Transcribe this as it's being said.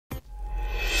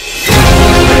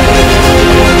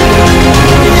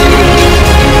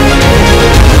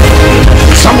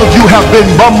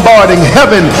bombarding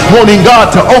heaven, wanting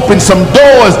God to open some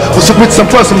doors for some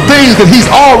things that he's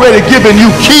already given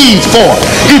you keys for.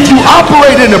 If you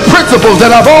operate in the principles that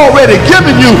I've already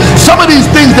given you, some of these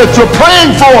things that you're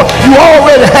praying for, you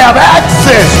already have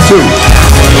access to.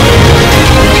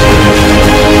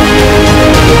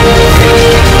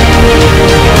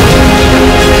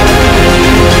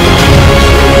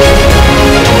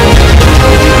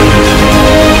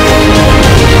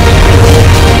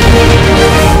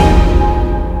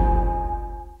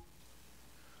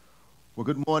 Well,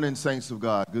 good morning, saints of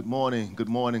God. Good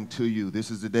morning to you.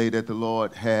 This is the day that the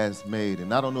Lord has made.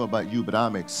 And I don't know about you, but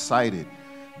I'm excited.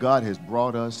 God has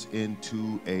brought us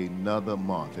into another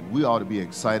month, and we ought to be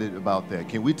excited about that.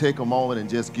 Can we take a moment and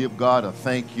just give God a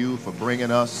thank you for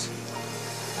bringing us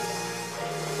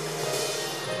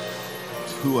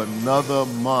to another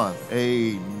month?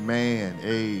 Amen.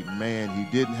 Amen. He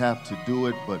didn't have to do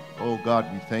it, but oh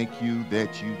God, we thank you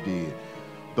that you did.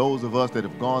 Those of us that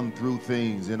have gone through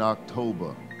things in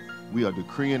October, we are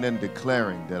decreeing and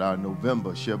declaring that our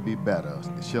November shall be better.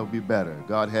 It shall be better.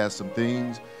 God has some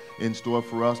things in store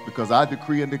for us, because I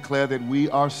decree and declare that we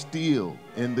are still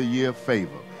in the year of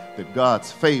favor, that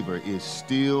God's favor is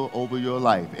still over your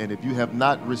life. And if you have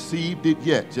not received it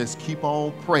yet, just keep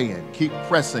on praying, keep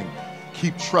pressing,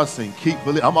 keep trusting, keep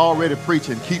believing. I'm already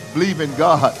preaching. Keep believing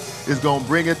God is going to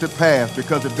bring it to pass,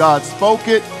 because if God spoke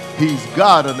it, he's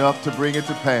God enough to bring it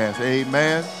to pass.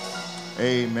 Amen.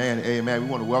 Amen. Amen. We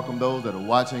want to welcome those that are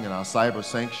watching in our cyber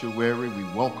sanctuary. We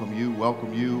welcome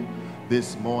you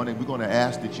this morning. We're going to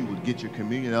ask that you would get your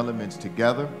communion elements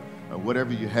together,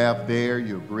 whatever you have there,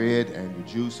 your bread and your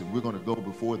juice, and we're going to go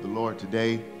before the Lord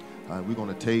today. We're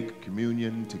going to take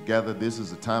communion together. This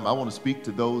is a time I want to speak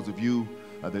to those of you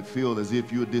that feel as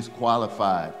if you're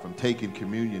disqualified from taking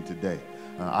communion today.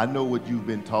 I know what you've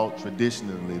been taught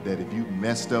traditionally, that if you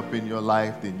messed up in your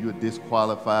life, then you're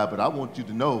disqualified. But I want you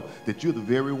to know that you're the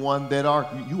very one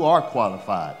you are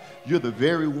qualified. You're the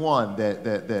very one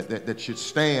that should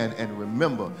stand and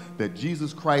remember that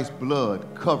Jesus Christ's blood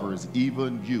covers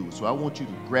even you. So I want you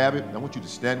to grab it. I want you to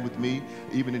stand with me,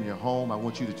 even in your home. I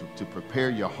want you to prepare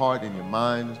your heart and your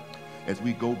mind as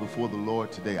we go before the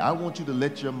Lord today. I want you to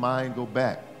let your mind go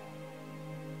back.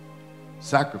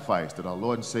 Sacrifice that our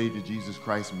Lord and Savior Jesus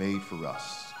Christ made for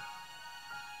us,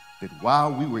 that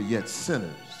while we were yet sinners,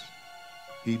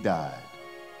 he died.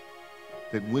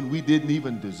 That when we didn't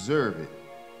even deserve it,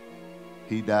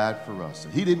 he died for us.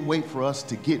 And he didn't wait for us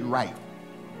to get right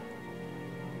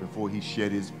before he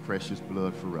shed his precious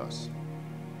blood for us.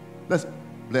 Let's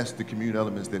bless the communion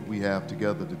elements that we have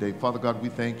together today. Father God, we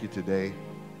thank you today.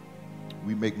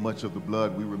 We make much of the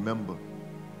blood. We remember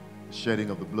shedding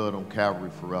of the blood on Calvary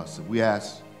for us. And we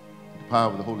ask the power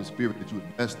of the Holy Spirit that you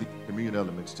would bless the communion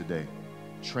elements today.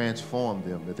 Transform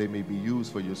them that they may be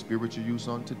used for your spiritual use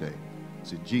on today.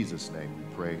 It's in Jesus' name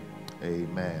we pray.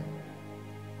 Amen.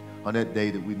 On that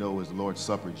day that we know as the Lord's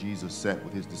Supper, Jesus sat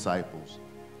with his disciples.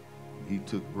 He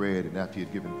took bread, and after he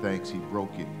had given thanks, he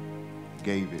broke it,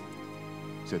 gave it,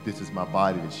 said, "This is my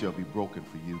body that shall be broken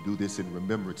for you. Do this in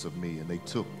remembrance of me." And they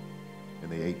took and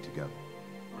they ate together.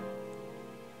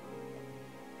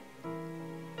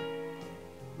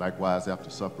 Likewise,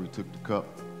 after supper, he took the cup.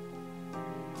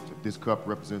 Said, "This cup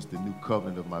represents the new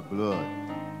covenant of my blood.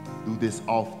 Do this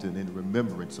often in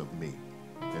remembrance of me."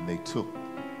 And they took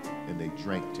and they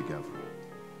drank together.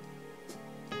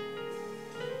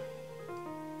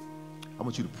 I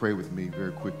want you to pray with me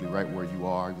very quickly right where you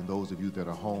are. Even those of you that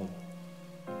are home,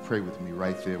 pray with me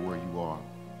right there where you are.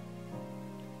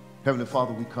 Heavenly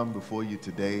Father, we come before you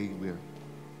today.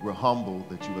 We're humbled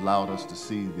that you allowed us to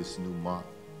see this new month.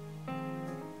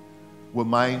 We're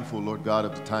mindful, Lord God,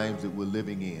 of the times that we're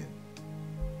living in.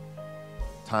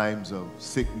 Times of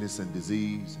sickness and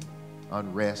disease,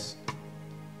 unrest,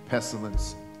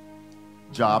 pestilence,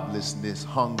 joblessness,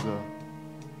 hunger.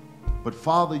 But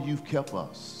Father, you've kept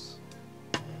us.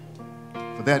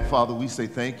 For that, Father, we say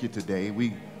thank you today.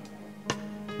 We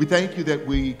thank you that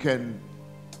we can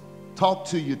talk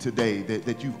to you today,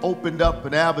 that you've opened up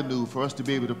an avenue for us to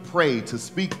be able to pray, to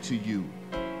speak to you,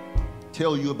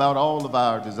 tell you about all of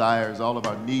our desires, all of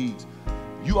our needs.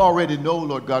 You already know,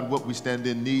 Lord God, what we stand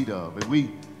in need of. And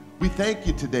we thank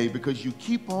you today because you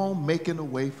keep on making a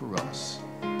way for us.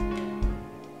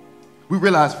 We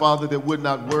realize, Father, that we're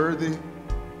not worthy,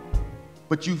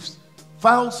 but you've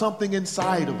found something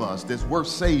inside of us that's worth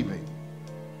saving,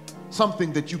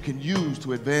 something that you can use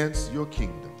to advance your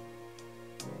kingdom.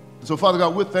 And so, Father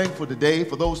God, we're thankful today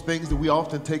for those things that we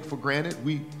often take for granted.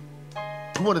 We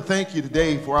want to thank you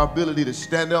today for our ability to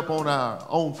stand up on our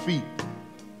own feet.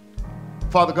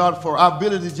 Father God, for our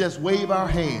ability to just wave our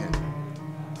hand.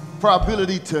 for our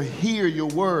ability to hear your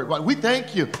word. We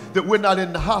thank you that we're not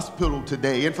in the hospital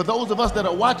today. And for those of us that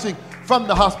are watching from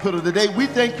the hospital today, we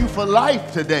thank you for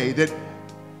life today,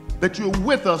 that you're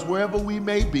with us wherever we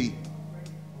may be.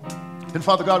 And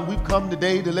Father God, we've come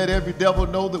today to let every devil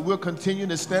know that we're continuing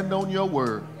to stand on your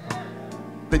word,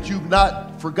 that you've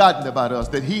not forgotten about us,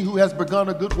 that he who has begun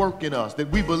a good work in us, that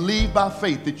we believe by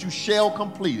faith that you shall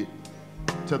complete it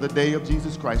to the day of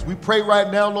Jesus Christ. We pray right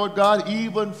now, Lord God,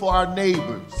 even for our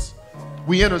neighbors.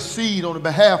 We intercede on the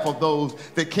behalf of those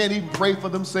that can't even pray for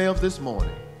themselves this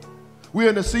morning. We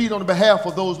intercede on the behalf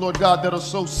of those, Lord God, that are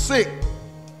so sick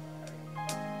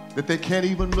that they can't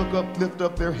even lift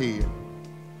up their head.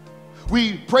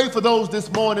 We pray for those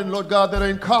this morning, Lord God, that are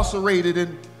incarcerated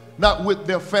and not with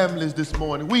their families this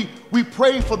morning. We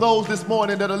pray for those this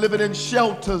morning that are living in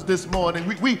shelters this morning.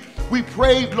 We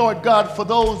pray, Lord God, for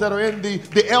those that are in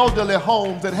the elderly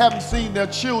homes that haven't seen their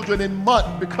children in months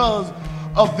because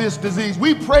of this disease.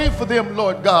 We pray for them,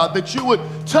 Lord God, that you would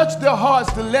touch their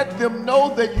hearts to let them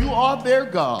know that you are their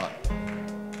God.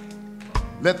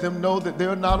 Let them know that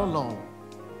they're not alone,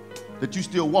 that you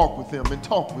still walk with them and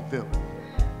talk with them.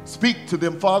 Speak to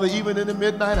them, Father, even in the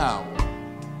midnight hour.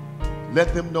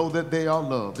 Let them know that they are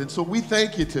loved. And so we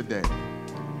thank you today.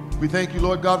 We thank you,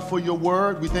 Lord God, for your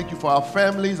word. We thank you for our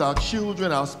families, our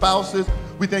children, our spouses.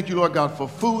 We thank you, Lord God, for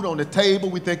food on the table.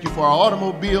 We thank you for our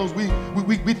automobiles. We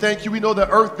thank you. We know the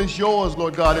earth is yours,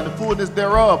 Lord God, and the fullness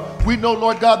thereof. We know,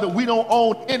 Lord God, that we don't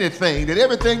own anything, that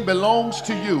everything belongs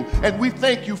to you. And we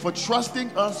thank you for trusting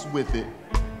us with it.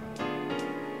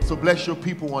 So bless your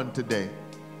people on today.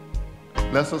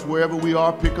 Bless us wherever we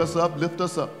are. Pick us up. Lift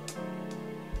us up.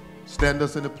 Stand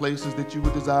us in the places that you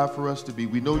would desire for us to be.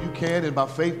 We know you can, and by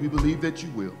faith we believe that you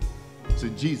will. It's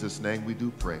in Jesus' name we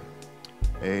do pray.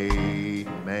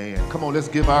 Amen. Come on, let's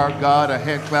give our God a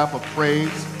hand clap of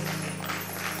praise.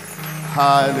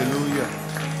 Hallelujah.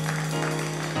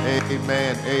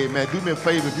 Amen. Amen. Do me a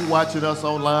favor, if you're watching us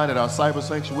online at our cyber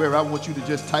sanctuary, I want you to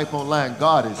just type online,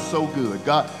 God is so good.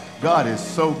 God is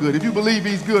so good. If you believe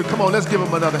he's good, come on, let's give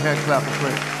him another hand clap of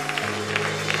praise.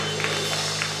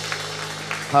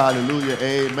 Hallelujah.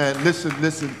 Amen. Listen.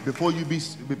 Before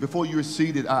you're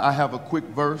seated, I have a quick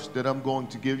verse that I'm going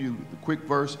to give you. The quick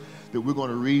verse that we're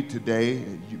going to read today.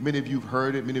 Many of you have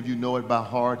heard it. Many of you know it by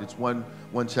heart. It's one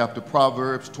chapter,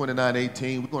 Proverbs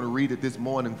 29:18. We're going to read it this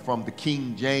morning from the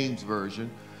King James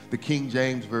Version. The King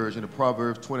James Version of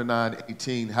Proverbs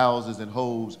 29:18 houses and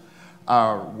holds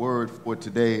our word for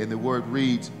today. And the word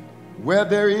reads, where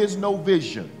there is no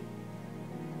vision,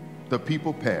 the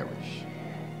people perish.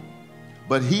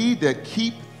 But he that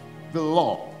keepeth the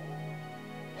law,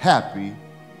 happy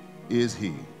is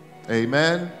he.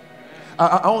 Amen.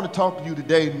 I want to talk to you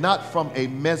today, not from a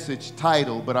message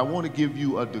title, but I want to give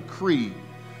you a decree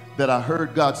that I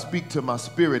heard God speak to my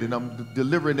spirit, and I'm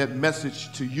delivering that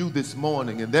message to you this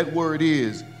morning. And that word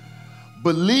is,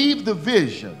 believe the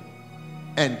vision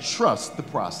and trust the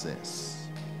process.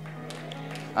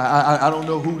 I don't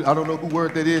know who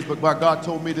word that is, but God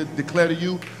told me to declare to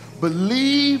you,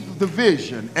 believe the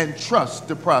vision and trust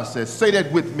the process. Say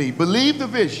that with me. Believe the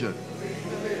vision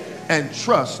and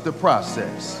trust the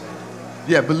process.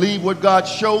 Yeah, believe what God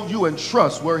showed you and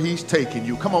trust where he's taking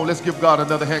you. Come on, let's give God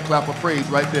another hand clap of praise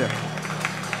right there.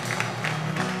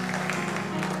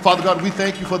 Father God, we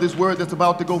thank you for this word that's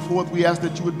about to go forth. We ask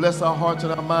that you would bless our hearts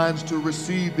and our minds to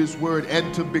receive this word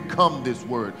and to become this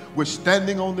word. We're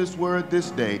standing on this word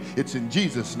this day. It's in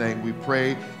Jesus' name we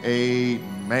pray.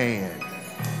 Amen.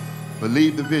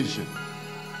 Believe the vision.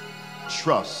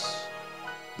 Trust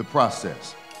the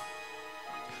process.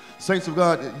 Saints of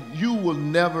God, you will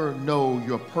never know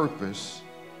your purpose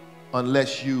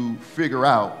unless you figure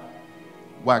out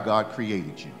why God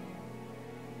created you.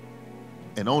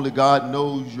 And only God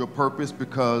knows your purpose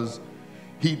because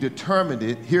he determined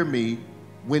it, hear me,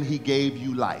 when he gave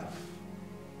you life.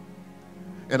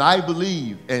 And I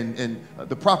believe, and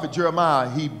the prophet Jeremiah,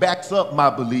 he backs up my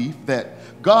belief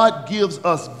that God gives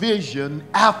us vision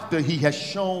after he has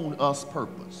shown us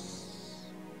purpose.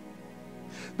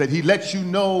 That he lets you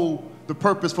know the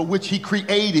purpose for which he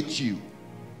created you.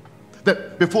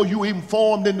 That before you even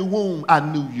formed in the womb, I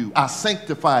knew you. I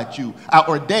sanctified you. I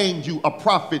ordained you a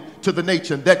prophet to the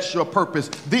nation. That's your purpose.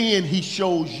 Then he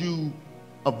shows you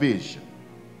a vision.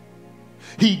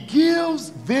 He gives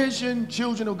vision,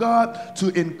 children of God, to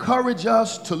encourage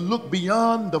us to look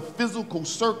beyond the physical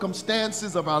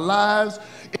circumstances of our lives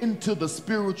into the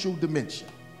spiritual dimension.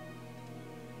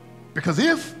 Because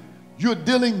if you're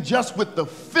dealing just with the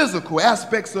physical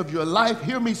aspects of your life,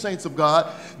 hear me, saints of God,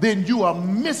 then you are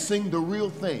missing the real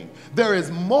thing. There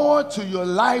is more to your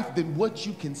life than what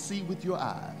you can see with your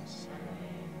eyes.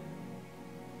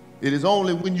 It is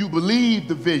only when you believe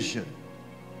the vision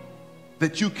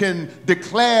that you can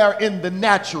declare in the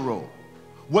natural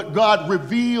what God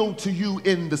revealed to you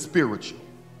in the spiritual.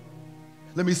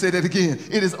 Let me say that again.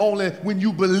 It is only when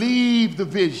you believe the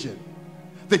vision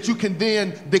that you can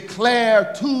then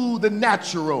declare to the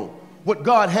natural what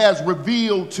God has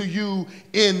revealed to you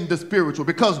in the spiritual,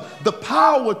 because the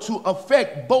power to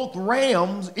affect both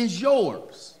realms is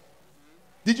yours.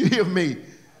 Did you hear me?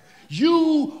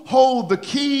 You hold the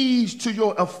keys to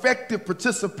your effective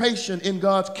participation in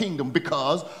God's kingdom,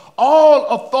 because all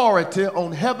authority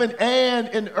on heaven and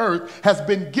in earth has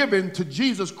been given to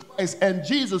Jesus Christ, and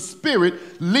Jesus'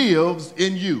 Spirit lives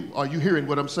in you. Are you hearing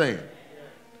what I'm saying?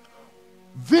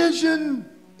 Vision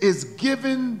is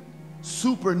given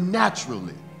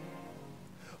supernaturally,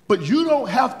 but you don't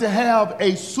have to have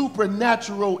a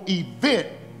supernatural event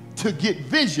to get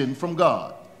vision from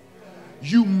God.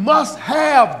 You must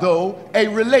have, though, a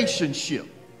relationship.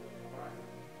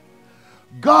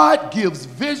 God gives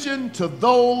vision to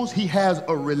those he has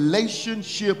a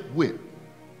relationship with.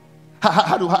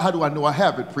 How do I know I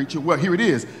have it, preacher? Well, here it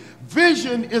is.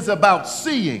 Vision is about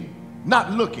seeing,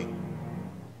 not looking.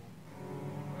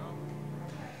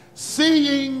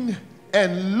 Seeing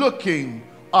and looking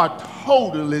are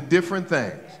totally different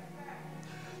things.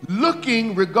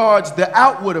 Looking regards the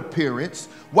outward appearance,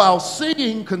 while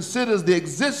seeing considers the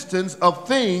existence of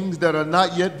things that are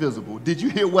not yet visible. Did you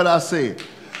hear what I said?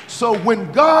 So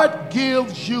when God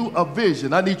gives you a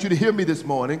vision, I need you to hear me this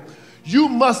morning, you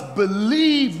must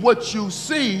believe what you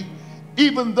see,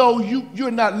 even though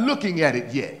you're not looking at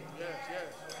it yet.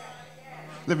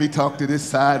 Let me talk to this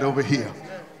side over here.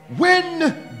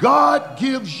 When God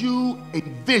gives you a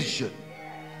vision,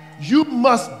 you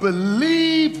must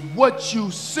believe what you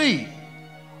see,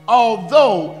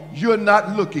 although you're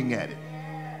not looking at it.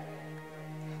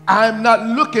 I'm not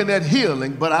looking at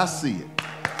healing, but I see it.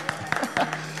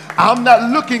 I'm not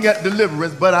looking at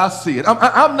deliverance, but I see it.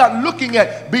 I'm not looking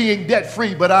at being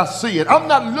debt-free, but I see it. I'm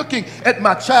not looking at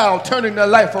my child turning their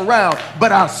life around,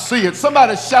 but I see it.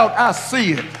 Somebody shout, I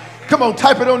see it. Come on,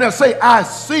 type it on there. Say, I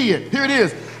see it. Here it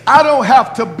is. I don't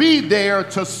have to be there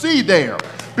to see there.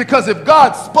 Because if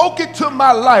God spoke it to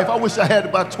my life, I wish I had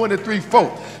about 23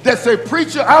 folk that say,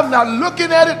 preacher, I'm not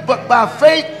looking at it, but by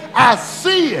faith, I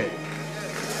see it.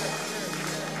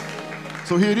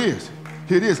 So here it is.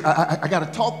 Here it is. I got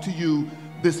to talk to you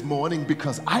this morning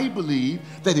because I believe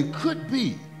that it could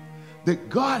be that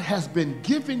God has been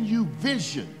giving you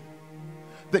vision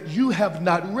that you have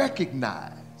not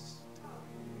recognized.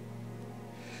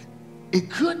 It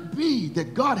could be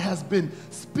that God has been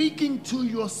speaking to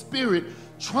your spirit,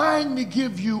 trying to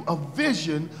give you a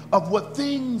vision of what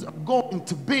things are going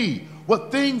to be,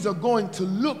 what things are going to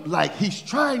look like. He's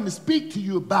trying to speak to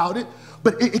you about it,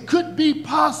 but it could be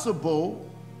possible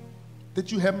that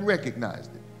you haven't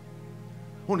recognized it.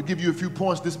 I want to give you a few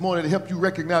points this morning to help you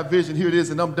recognize vision. Here it is,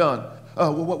 and I'm done.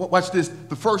 Watch this.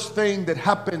 The first thing that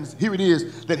happens, here it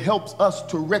is, that helps us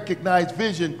to recognize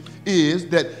vision is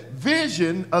that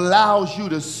vision allows you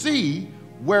to see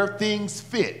where things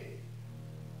fit.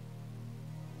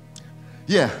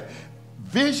 Yeah,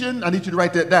 vision, I need you to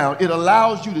write that down. It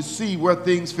allows you to see where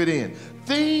things fit in.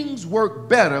 Things work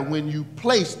better when you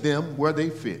place them where they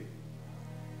fit.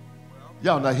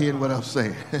 Y'all not hearing what I'm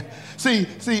saying. See,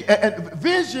 and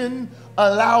vision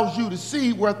allows you to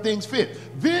see where things fit.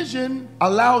 Vision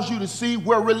allows you to see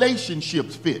where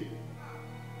relationships fit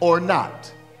or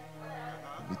not.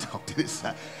 Let me talk to this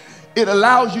side. It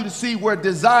allows you to see where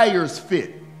desires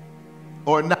fit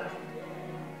or not.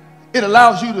 It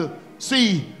allows you to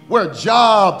see where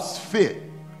jobs fit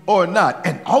or not.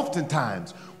 And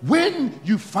oftentimes, when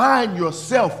you find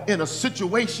yourself in a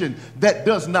situation that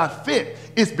does not fit,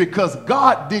 it's because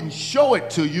God didn't show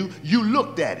it to you. You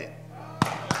looked at it.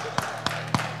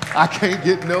 I can't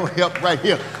get no help right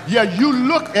here. Yeah, you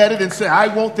looked at it and said,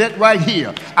 I want that right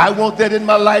here. I want that in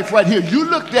my life right here. You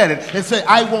looked at it and said,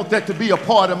 I want that to be a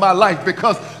part of my life,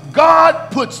 because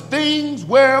God puts things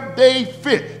where they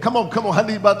fit. Come on. I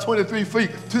need about 23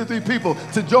 people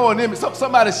to join in.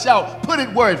 Somebody shout, put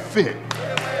it where it fit.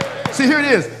 See, here it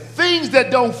is. Things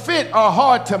that don't fit are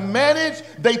hard to manage.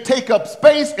 They take up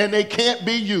space and they can't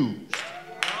be used.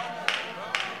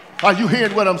 Are you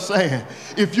hearing what I'm saying?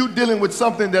 If you're dealing with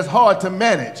something that's hard to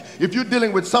manage, if you're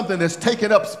dealing with something that's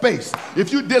taking up space,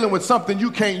 if you're dealing with something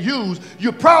you can't use,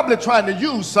 you're probably trying to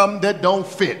use something that don't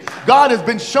fit. God has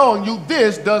been showing you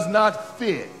this does not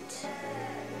fit.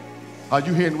 Are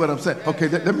you hearing what I'm saying? Okay,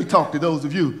 let me talk to those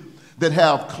of you that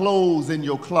have clothes in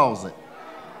your closet.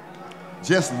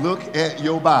 Just look at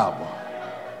your Bible.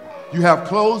 You have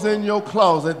clothes in your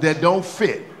closet that don't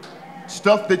fit.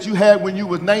 Stuff that you had when you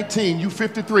was 19, you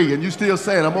 53, and you still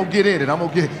saying, I'm going to get in it. I'm going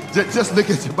to get, just look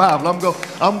at your Bible.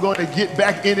 I'm going to get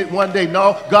back in it one day.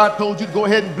 No, God told you to go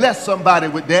ahead and bless somebody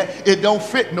with that. It don't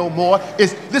fit no more.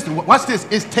 Listen, watch this.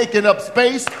 It's taking up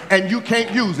space and you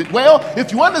can't use it. Well,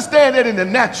 if you understand it in the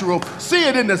natural, see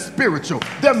it in the spiritual.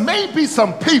 There may be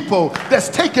some people that's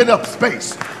taking up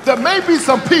space. There may be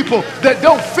some people that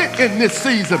don't fit in this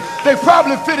season. They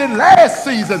probably fit in last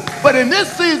season, but in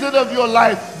this season of your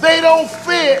life, they don't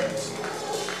fit.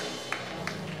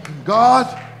 God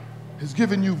has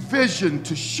given you vision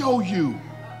to show you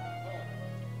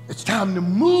it's time to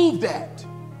move that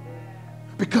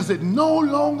because it no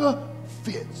longer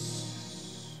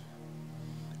fits.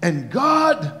 And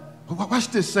God, watch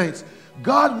this, saints,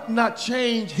 God will not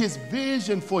change his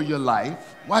vision for your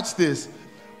life. Watch this.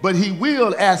 But he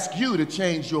will ask you to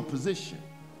change your position.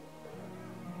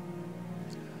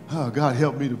 Oh, God,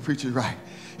 help me to preach it right.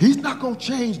 He's not going to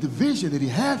change the vision that he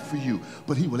had for you,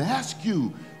 but he will ask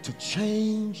you to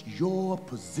change your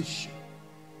position.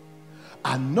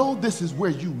 I know this is where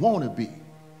you want to be,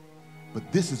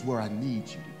 but this is where I need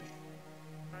you to be.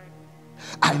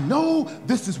 I know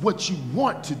this is what you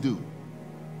want to do,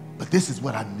 but this is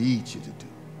what I need you to do.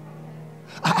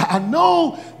 I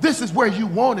know this is where you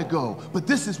want to go, but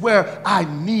this is where I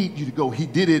need you to go. He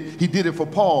did it for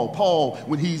Paul. Paul,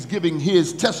 when he's giving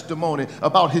his testimony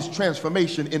about his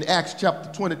transformation in Acts chapter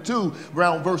 22,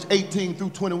 around verse 18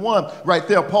 through 21, right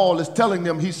there, Paul is telling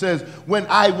them, he says, when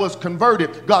I was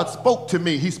converted, God spoke to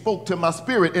me. He spoke to my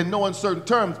spirit in no uncertain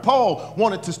terms. Paul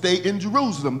wanted to stay in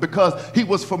Jerusalem because he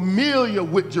was familiar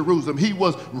with Jerusalem. He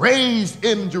was raised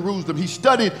in Jerusalem. He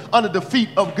studied under the feet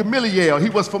of Gamaliel. He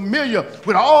was familiar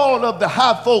with all of the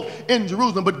high folk in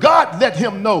Jerusalem. But God let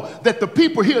him know that the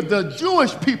people here, the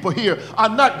Jewish people here, are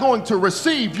not going to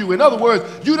receive you. In other words,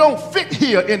 you don't fit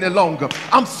here any longer.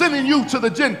 I'm sending you to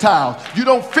the Gentiles. You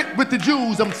don't fit with the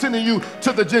Jews. I'm sending you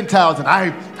to the Gentiles. And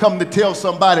I come to tell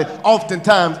somebody,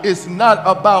 oftentimes it's not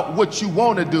about what you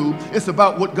want to do. It's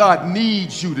about what God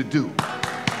needs you to do.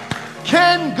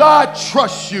 Can God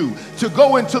trust you to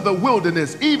go into the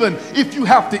wilderness, even if you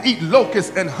have to eat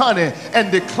locusts and honey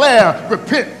and declare,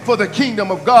 repent, for the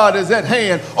kingdom of God is at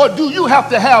hand? Or do you have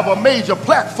to have a major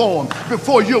platform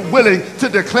before you're willing to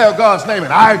declare God's name?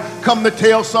 And I come to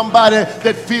tell somebody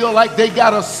that feel like they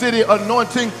got a city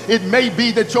anointing, it may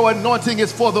be that your anointing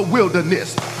is for the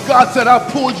wilderness. God said, I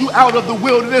pulled you out of the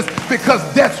wilderness because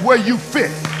that's where you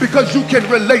fit, because you can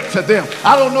relate to them.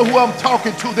 I don't know who I'm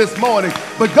talking to this morning,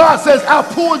 but God says, I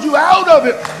pulled you out of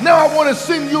it. Now I want to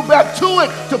send you back to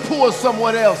it to pull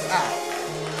someone else out.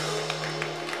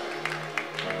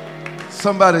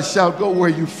 Somebody shout, go where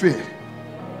you fit.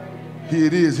 Here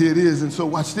it is, here it is. And so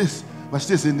watch this. Watch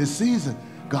this. In this season,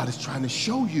 God is trying to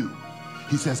show you.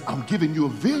 He says, I'm giving you a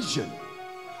vision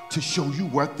to show you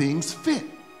where things fit.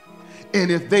 And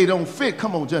if they don't fit,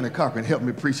 come on, Johnny Carpenter, help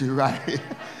me preach it right.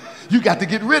 You got to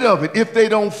get rid of it. If they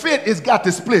don't fit, it's got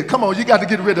to split. Come on, you got to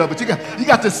get rid of it. You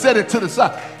got to set it to the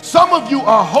side. Some of you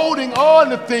are holding on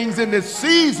to things in this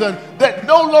season that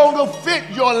no longer fit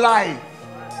your life.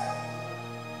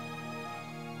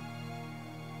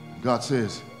 God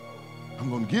says, I'm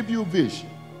going to give you a vision.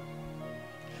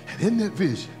 And in that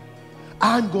vision,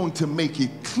 I'm going to make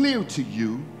it clear to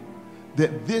you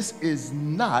that this is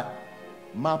not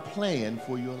my plan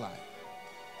for your life.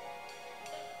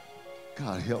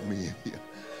 God, help me in here.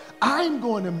 I'm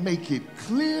going to make it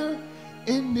clear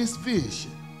in this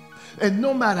vision. And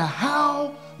no matter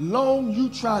how long you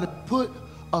try to put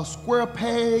a square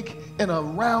peg in a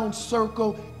round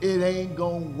circle, it ain't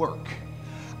going to work.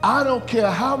 I don't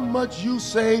care how much you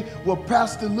say, well,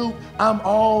 Pastor Luke, I'm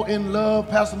all in love.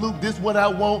 Pastor Luke, this is what I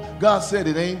want. God said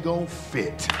it ain't going to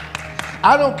fit.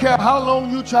 I don't care how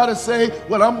long you try to say,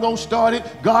 well, I'm going to start it.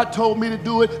 God told me to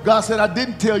do it. God said, I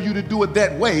didn't tell you to do it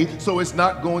that way, so it's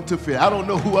not going to fit. I don't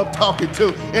know who I'm talking to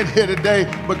in here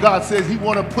today, but God says he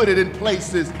want to put it in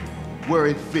places where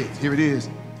it fits. Here it is.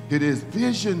 It is.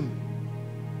 Vision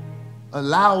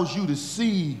allows you to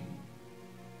see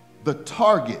the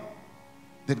target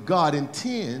that God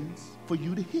intends for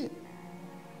you to hit.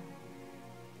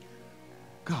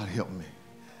 God help me.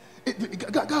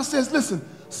 God says, listen,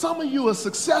 some of you are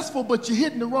successful, but you're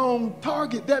hitting the wrong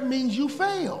target. That means you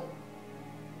failed.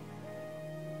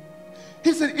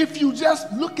 He said, if you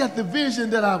just look at the vision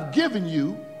that I've given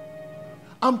you,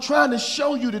 I'm trying to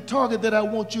show you the target that I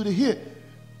want you to hit.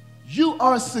 You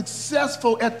are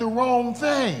successful at the wrong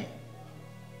thing.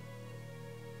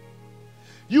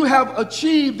 You have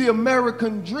achieved the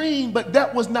American dream, but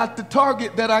that was not the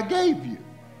target that I gave you.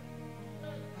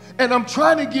 And I'm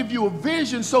trying to give you a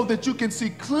vision so that you can see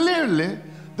clearly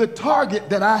the target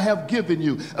that I have given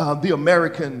you. The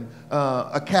American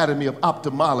Academy of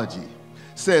Ophthalmology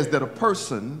says that a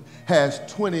person has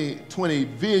 20/20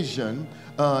 vision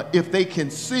if they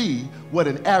can see what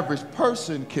an average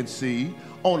person can see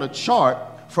on a chart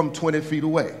from 20 feet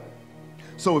away.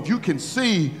 So if you can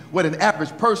see what an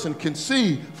average person can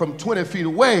see from 20 feet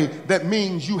away, that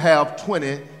means you have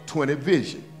 20/20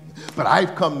 vision. But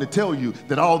I've come to tell you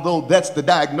that although that's the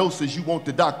diagnosis you want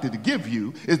the doctor to give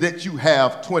you, is that you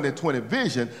have 20/20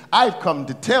 vision, I've come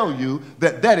to tell you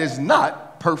that that is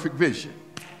not perfect vision.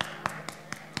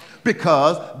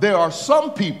 Because there are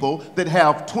some people that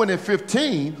have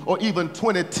 20/15 or even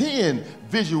 20/10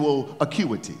 visual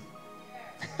acuity.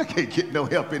 I can't get no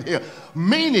help in here.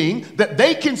 Meaning that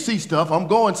they can see stuff, I'm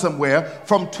going somewhere,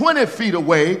 from 20 feet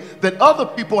away that other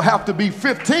people have to be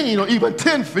 15 or even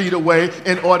 10 feet away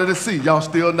in order to see. Y'all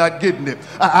still not getting it.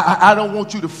 I don't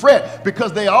want you to fret,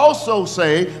 because they also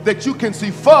say that you can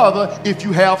see further if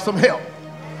you have some help.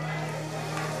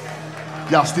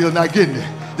 Y'all still not getting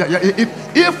it.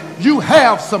 If you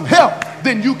have some help,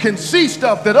 then you can see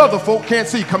stuff that other folk can't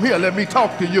see. Come here, let me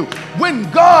talk to you. When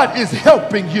God is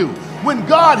helping you, when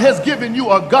God has given you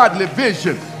a godly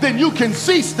vision, then you can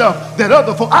see stuff that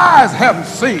other folk eyes haven't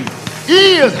seen,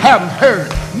 ears haven't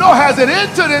heard, nor has it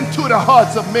entered into the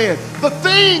hearts of men. The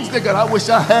things that God, I wish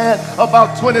I had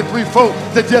about 23 folk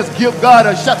that just give God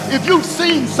a shout. If you've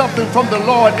seen something from the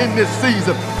Lord in this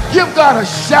season, give God a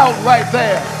shout right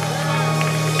there.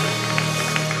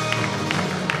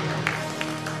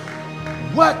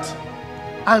 What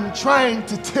I'm trying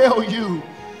to tell you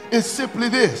is simply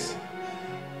this.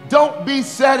 Don't be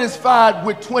satisfied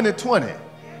with 20/20,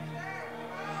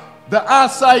 the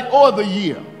eyesight or the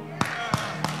year.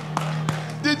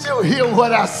 Did you hear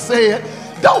what I said?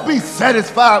 Don't be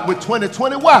satisfied with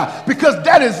 20/20. Why? Because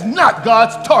that is not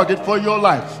God's target for your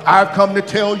life. I've come to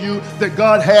tell you that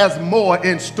God has more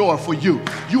in store for you.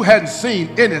 You hadn't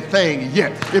seen anything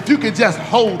yet. If you can just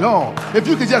hold on, if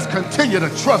you can just continue to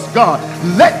trust God,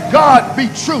 let God be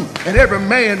true and every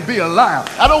man be a liar.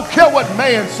 I don't care what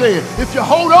man said. If you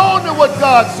hold on to what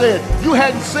God said, you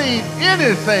hadn't seen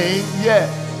anything yet.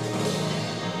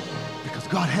 Because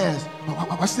God has,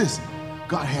 watch this.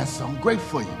 God has something great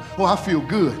for you. Oh, I feel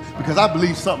good because I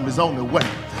believe something is on the way.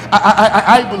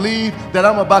 I believe that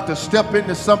I'm about to step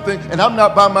into something, and I'm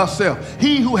not by myself.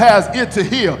 He who has ear to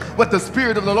hear what the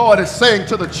Spirit of the Lord is saying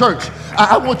to the church,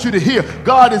 I want you to hear.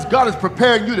 God is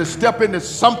preparing you to step into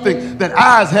something that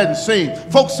eyes hadn't seen.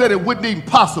 Folks said it wouldn't even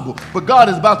possible, but God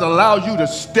is about to allow you to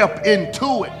step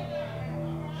into it.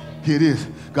 Here it is.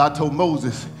 God told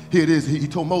Moses. Here it is. He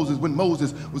told Moses when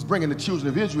Moses was bringing the children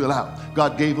of Israel out,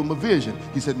 God gave him a vision.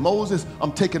 He said, Moses,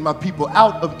 I'm taking my people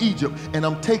out of Egypt and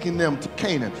I'm taking them to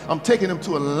Canaan. I'm taking them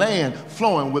to a land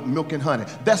flowing with milk and honey.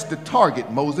 That's the target,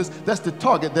 Moses. That's the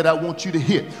target that I want you to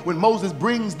hit. When Moses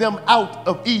brings them out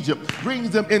of Egypt, brings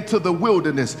them into the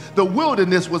wilderness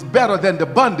was better than the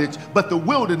bondage, but the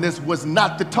wilderness was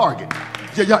not the target.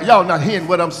 Y'all not hearing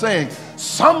what I'm saying?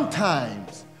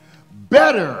 Sometimes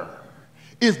better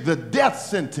is the death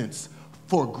sentence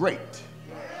for great.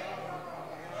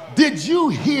 Did you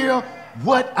hear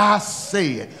what I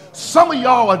said? Some of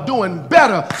y'all are doing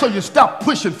better, so you stop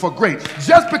pushing for great.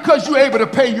 Just because you're able to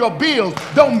pay your bills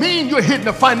don't mean you're hitting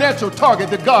the financial target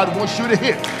that God wants you to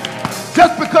hit.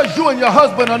 Just because you and your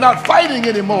husband are not fighting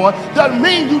anymore doesn't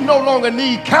mean you no longer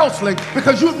need counseling,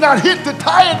 because you've not hit the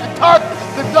target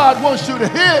that God wants you to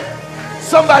hit.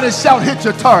 Somebody shout, hit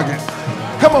your target.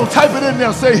 Come on, type it in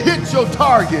there. Say, hit your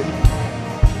target.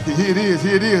 Here it is.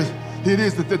 Here it is. Here it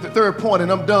is. The third point,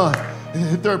 and I'm done.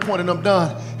 The third point, and I'm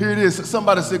done. Here it is.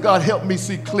 Somebody say, God, help me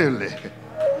see clearly.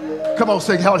 Come on,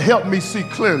 say, God, help me see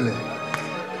clearly.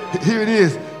 Here it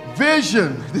is.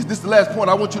 Vision. This is the last point.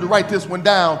 I want you to write this one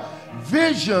down.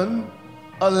 Vision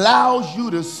allows you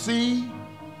to see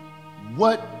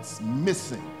what's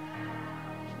missing.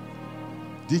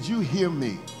 Did you hear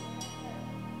me?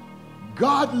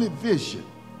 Godly vision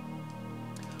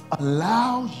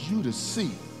allows you to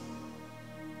see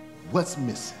what's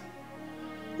missing.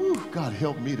 Ooh, God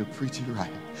help me to preach it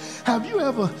right. Have you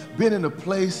ever been in a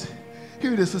place,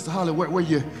 here it is, Sister Holly, where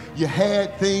you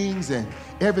had things and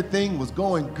everything was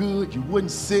going good, you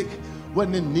wasn't sick,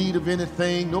 wasn't in need of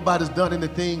anything, nobody's done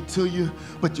anything to you,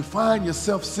 but you find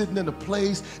yourself sitting in a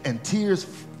place and tears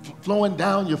flowing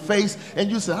down your face, and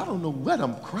you say, I don't know what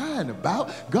I'm crying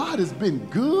about. God has been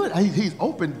good. He's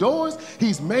opened doors.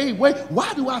 He's made way.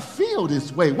 Why do I feel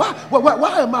this way?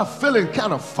 Why am I feeling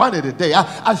kind of funny today?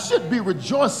 I should be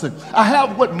rejoicing. I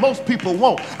have what most people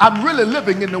won't. I'm really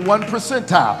living in the 1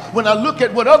 percentile. When I look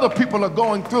at what other people are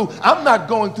going through, I'm not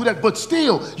going through that, but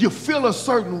still you feel a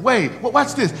certain way. Well,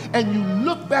 watch this. And you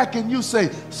look back and you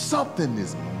say, something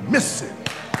is missing.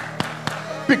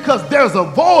 Because there's a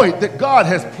void that God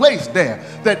has placed there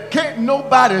that can't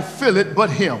nobody fill it but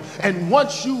him. And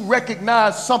once you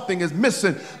recognize something is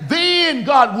missing, then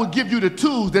God will give you the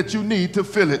tools that you need to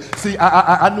fill it. See,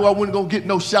 I knew I wasn't going to get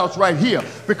no shouts right here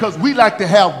because we like to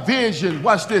have vision,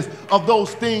 watch this, of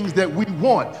those things that we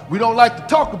want. We don't like to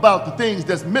talk about the things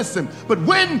that's missing. But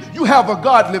when you have a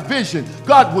godly vision,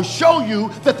 God will show you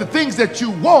that the things that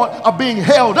you want are being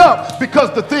held up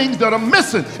because the things that are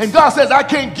missing. And God says, I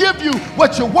can't give you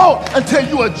what you want until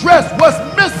you address what's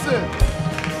missing.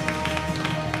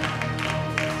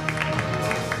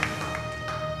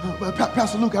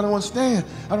 Pastor Luke, I don't understand.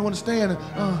 I don't understand.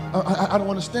 I don't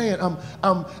understand.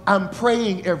 I'm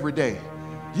praying every day.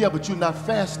 Yeah, but you're not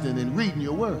fasting and reading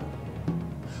your word.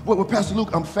 Well, Pastor Luke,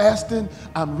 I'm fasting,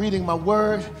 I'm reading my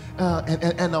word,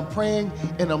 and I'm praying,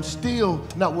 and I'm still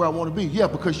not where I want to be. Yeah,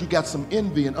 because you got some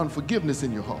envy and unforgiveness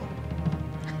in your heart.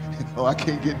 Oh, I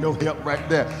can't get no help right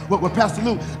there. Well, Pastor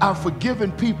Luke, I've forgiven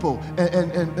people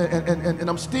and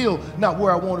I'm still not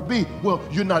where I want to be. Well,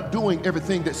 you're not doing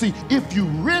everything that, see, if you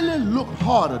really look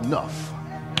hard enough,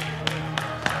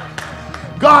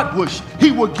 God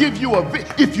he will give you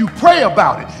if you pray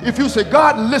about it, if you say,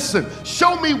 God, listen,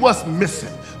 show me what's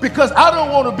missing. Because I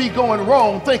don't want to be going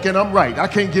wrong thinking I'm right. I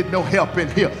can't get no help in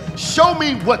here. Show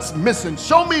me what's missing.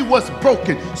 Show me what's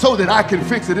broken so that I can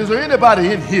fix it. Is there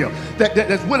anybody in here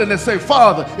that's willing to say,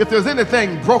 Father, if there's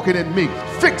anything broken in me,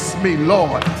 fix me,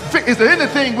 Lord. Is there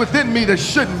anything within me that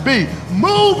shouldn't be?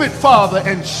 Move it, Father,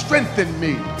 and strengthen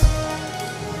me.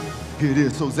 Here it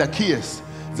is. So Zacchaeus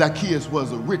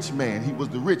was a rich man. He was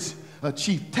the rich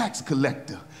chief tax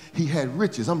collector. He had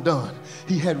riches. I'm done.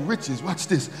 He had riches. Watch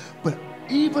this. But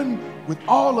even with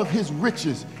all of his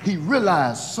riches, he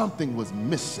realized something was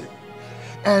missing.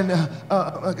 And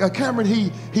Cameron,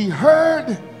 he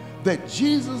heard that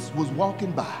Jesus was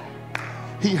walking by.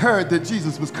 He heard that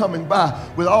Jesus was coming by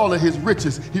with all of his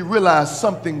riches. He realized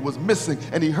something was missing,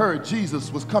 and he heard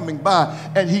Jesus was coming by,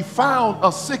 and he found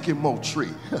a sycamore tree.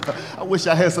 I wish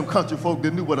I had some country folk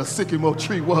that knew what a sycamore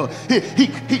tree was.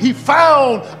 He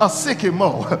found a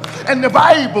sycamore, and the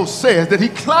Bible says that he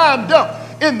climbed up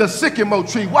in the sycamore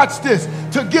tree, watch this,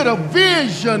 to get a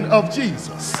vision of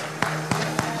Jesus.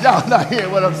 Y'all not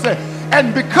hearing what I'm saying?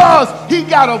 And because he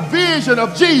got a vision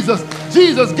of Jesus,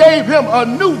 Jesus gave him a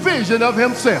new vision of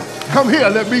himself. Come here,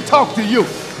 let me talk to you.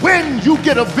 When you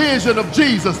get a vision of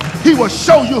Jesus, he will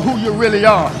show you who you really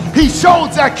are. He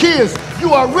showed Zacchaeus,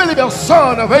 you are really the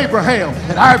son of Abraham.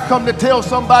 And I've come to tell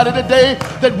somebody today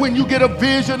that when you get a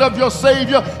vision of your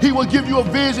Savior, he will give you a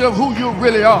vision of who you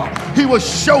really are. He will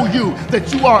show you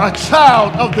that you are a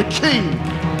child of the King.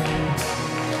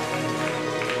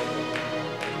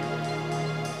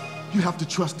 You have to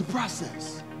trust the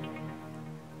process.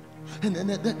 And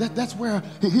that's where,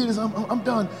 here it is, I'm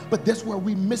done, but that's where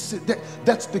we miss it.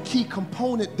 That's the key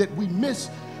component that we miss.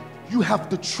 You have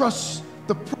to trust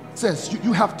the process.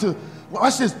 You have to,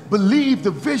 watch this, believe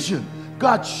the vision.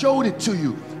 God showed it to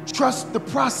you. Trust the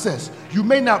process. You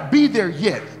may not be there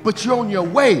yet, but you're on your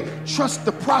way. Trust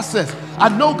the process. I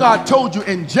know God told you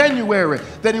in January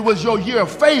that it was your year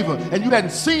of favor and you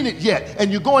hadn't seen it yet,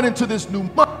 and you're going into this new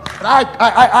month. But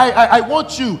I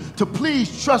want you to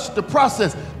please trust the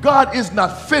process. God is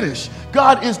not finished.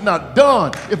 God is not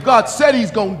done. If God said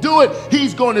he's going to do it,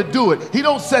 he's going to do it. He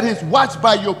don't set his watch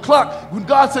by your clock. When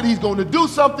God said he's going to do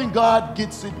something, God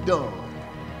gets it done.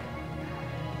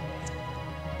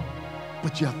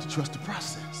 But you have to trust the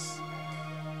process.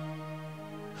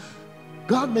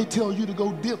 God may tell you to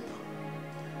go dip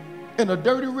in a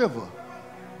dirty river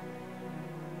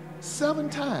 7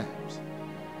 times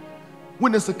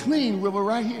when it's a clean river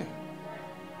right here.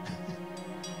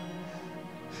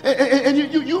 and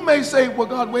you may say, well,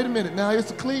 God, wait a minute. Now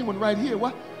it's a clean one right here.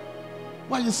 Why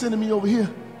are you sending me over here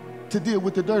to deal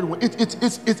with the dirty one?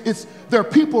 There are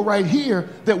people right here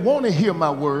that want to hear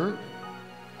my word.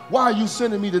 Why are you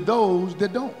sending me to those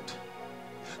that don't?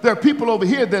 There are people over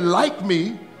here that like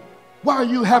me. Why are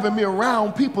you having me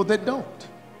around people that don't?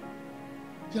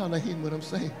 Y'all not hearing what I'm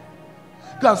saying?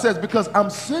 God says, because I'm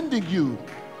sending you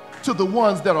to the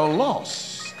ones that are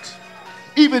lost.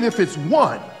 Even if it's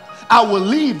one, I will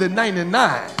leave the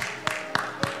 99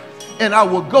 and I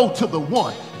will go to the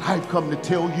one. I've come to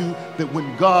tell you that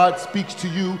when God speaks to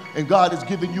you and God is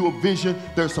giving you a vision,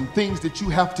 there's some things that you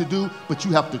have to do, but you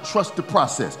have to trust the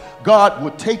process. God will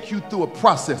take you through a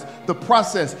process. The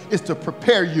process is to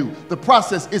prepare you. The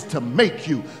process is to make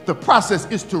you. The process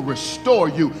is to restore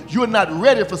you. You're not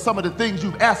ready for some of the things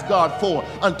you've asked God for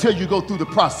until you go through the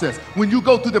process. When you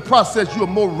go through the process, you're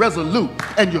more resolute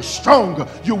and you're stronger.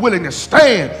 You're willing to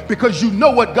stand because you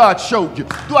know what God showed you.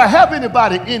 Do I have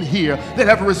anybody in here that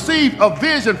have received a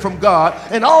vision from God,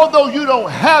 and although you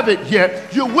don't have it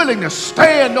yet, you're willing to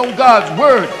stand on God's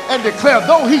word and declare,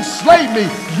 though he slay me,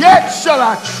 yet shall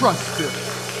I trust him?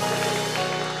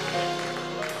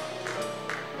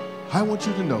 I want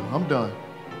you to know, I'm done,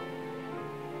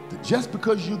 that just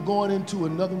because you're going into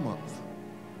another month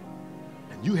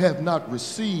and you have not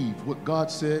received what God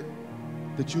said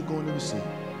that you're going to receive,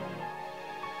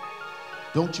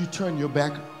 don't you turn your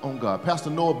back on God. Pastor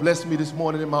Noah blessed me this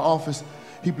morning in my office.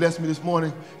 He blessed me this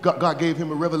morning. God gave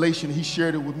him a revelation. He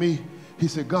shared it with me. He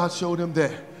said God showed him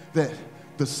that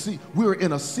we're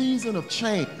in a season of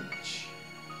change.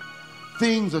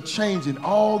 Things are changing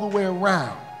all the way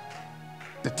around.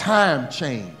 The time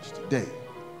changed today.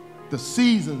 The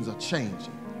seasons are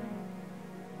changing.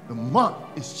 The month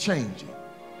is changing.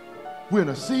 We're in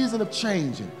a season of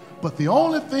changing. But the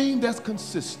only thing that's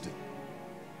consistent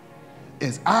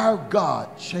is our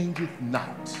God changeth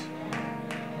not.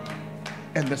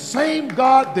 And the same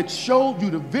God that showed you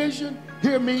the vision,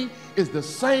 hear me, is the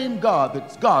same God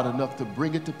that's God enough to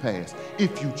bring it to pass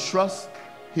if you trust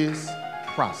his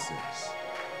process.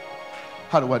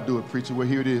 How do I do it, preacher? Well,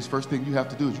 here it is. First thing you have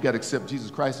to do is you got to accept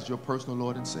Jesus Christ as your personal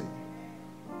Lord and Savior.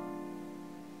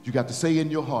 You got to say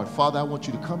in your heart, Father, I want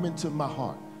you to come into my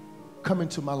heart. Come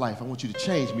into my life. I want you to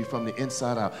change me from the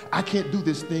inside out. I can't do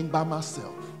this thing by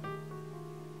myself.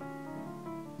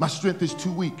 My strength is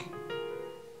too weak.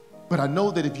 But I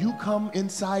know that if you come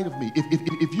inside of me,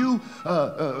 if you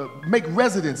make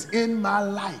residence in my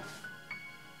life,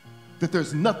 that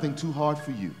there's nothing too hard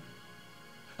for you.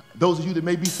 Those of you that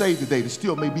may be saved today, that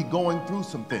still may be going through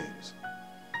some things,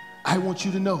 I want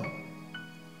you to know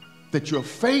that your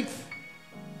faith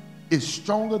is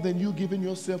stronger than you're giving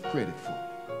yourself credit for.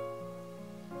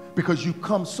 Because you've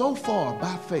come so far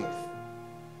by faith,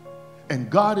 and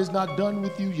God is not done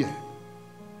with you yet.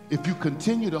 If you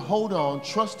continue to hold on,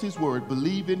 trust his word,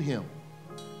 believe in him,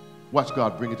 watch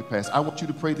God bring it to pass. I want you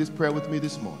to pray this prayer with me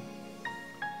this morning.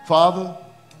 Father,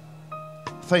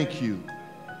 thank you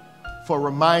for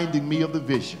reminding me of the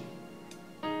vision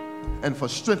and for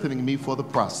strengthening me for the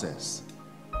process.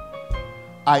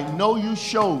 I know you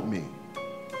showed me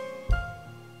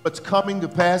what's coming to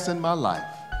pass in my life.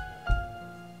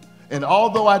 And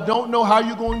although I don't know how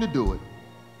you're going to do it,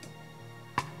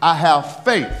 I have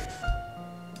faith,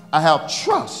 I have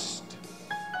trust,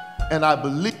 and I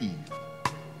believe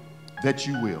that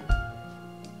you will.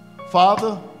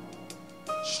 Father,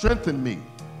 strengthen me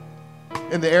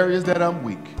in the areas that I'm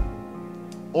weak.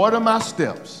 Order my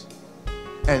steps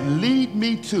and lead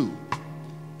me to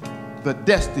the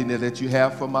destiny that you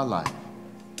have for my life.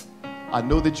 I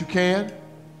know that you can,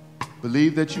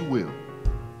 believe that you will,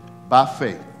 by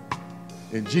faith.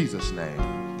 In Jesus'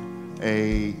 name,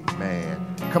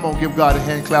 amen. Come on, give God a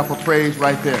hand clap of praise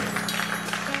right there.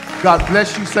 God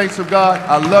bless you, saints of God.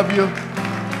 I love you.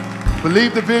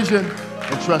 Believe the vision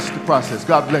and trust the process.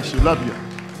 God bless you. Love you.